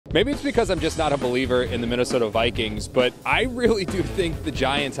Maybe it's because I'm just not a believer in the Minnesota Vikings, but I really do think the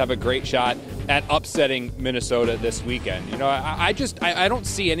Giants have a great shot at upsetting Minnesota this weekend. You know, I don't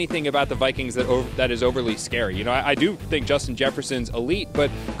see anything about the Vikings that is overly scary. You know, I do think Justin Jefferson's elite, but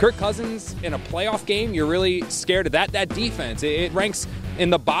Kirk Cousins in a playoff game, you're really scared of that. That defense, it ranks in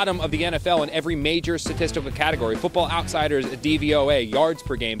the bottom of the NFL in every major statistical category. Football Outsiders, DVOA, yards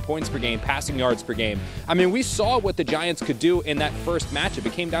per game, points per game, passing yards per game. I mean, we saw what the Giants could do in that first matchup.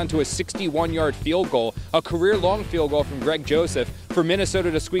 It came down to a 61-yard field goal, a career-long field goal from Greg Joseph for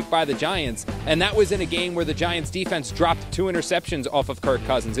Minnesota to squeak by the Giants. And that was in a game where the Giants defense dropped 2 interceptions off of Kirk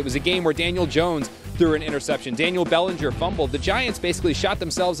Cousins. It was a game where Daniel Jones threw an interception. Daniel Bellinger fumbled. The Giants basically shot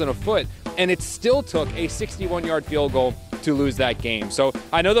themselves in the foot, and it still took a 61-yard field goal to lose that game. So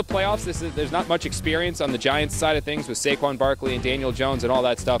I know the playoffs, there's not much experience on the Giants side of things with Saquon Barkley and Daniel Jones and all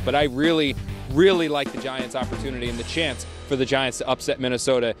that stuff, but I really like the Giants' opportunity and the chance for the Giants to upset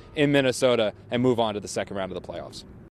Minnesota in Minnesota and move on to the second round of the playoffs.